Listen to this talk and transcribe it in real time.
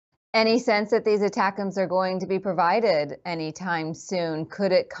Any sense that these ATACMS are going to be provided anytime soon?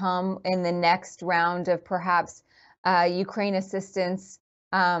 Could it come in the next round of perhaps Ukraine assistance?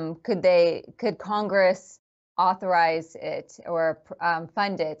 Could Congress authorize it or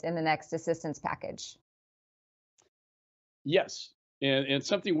fund it in the next assistance package? Yes, and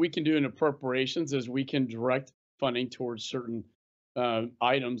something we can do in appropriations is we can direct funding towards certain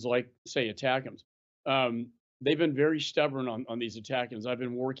items, like say ATACMS. They've been very stubborn on these ATACMS. I've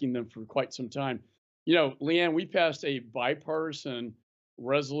been working them for quite some time. You know, Leanne, we passed a bipartisan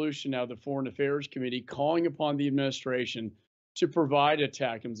resolution out of the Foreign Affairs Committee calling upon the administration to provide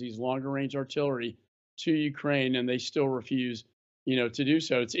ATACMS, these longer range artillery, to Ukraine, and they still refuse, to do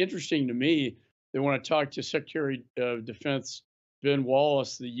so. It's interesting to me. They want to talk to Secretary of Defense Ben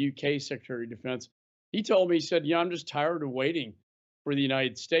Wallace, the UK Secretary of Defense. He told me, he said, "Yeah, I'm just tired of waiting for the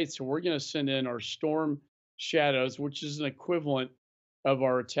United States. So we're going to send in our Storm Shadows, which is an equivalent of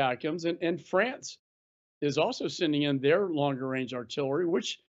our ATACMS." And France is also sending in their longer range artillery,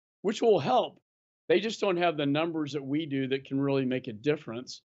 which will help. They just don't have the numbers that we do that can really make a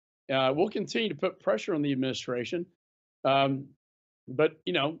difference. We'll continue to put pressure on the administration. Um, but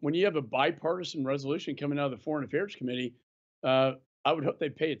when you have a bipartisan resolution coming out of the Foreign Affairs Committee, I would hope they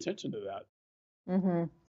pay attention to that. Hmm.